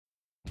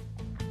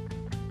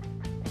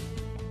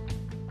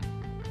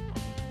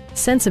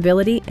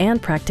Sensibility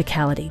and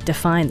practicality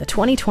define the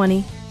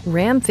 2020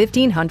 Ram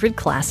 1500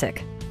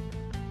 Classic.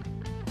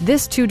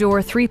 This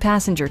two-door,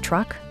 three-passenger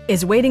truck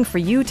is waiting for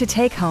you to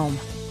take home.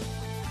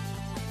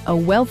 A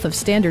wealth of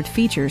standard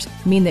features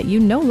mean that you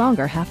no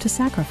longer have to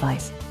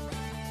sacrifice,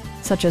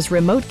 such as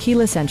remote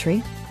keyless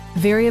entry,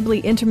 variably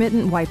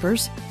intermittent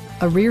wipers,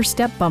 a rear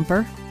step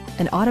bumper,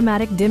 an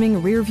automatic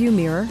dimming rear-view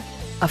mirror,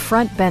 a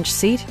front bench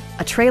seat,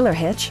 a trailer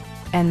hitch,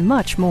 and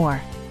much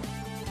more.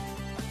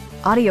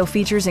 Audio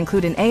features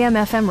include an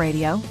AM/FM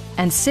radio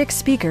and 6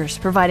 speakers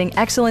providing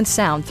excellent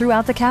sound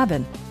throughout the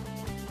cabin.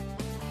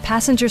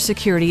 Passenger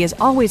security is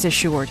always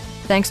assured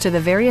thanks to the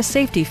various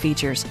safety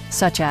features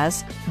such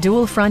as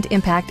dual front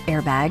impact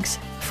airbags,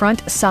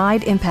 front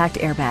side impact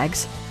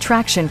airbags,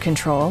 traction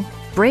control,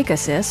 brake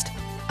assist,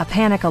 a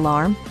panic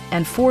alarm,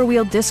 and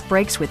 4-wheel disc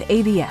brakes with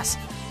ABS.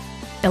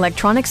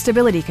 Electronic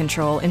stability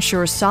control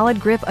ensures solid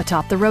grip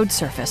atop the road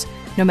surface,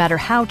 no matter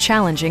how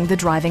challenging the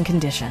driving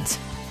conditions.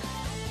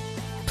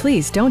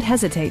 Please don't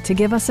hesitate to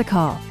give us a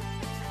call.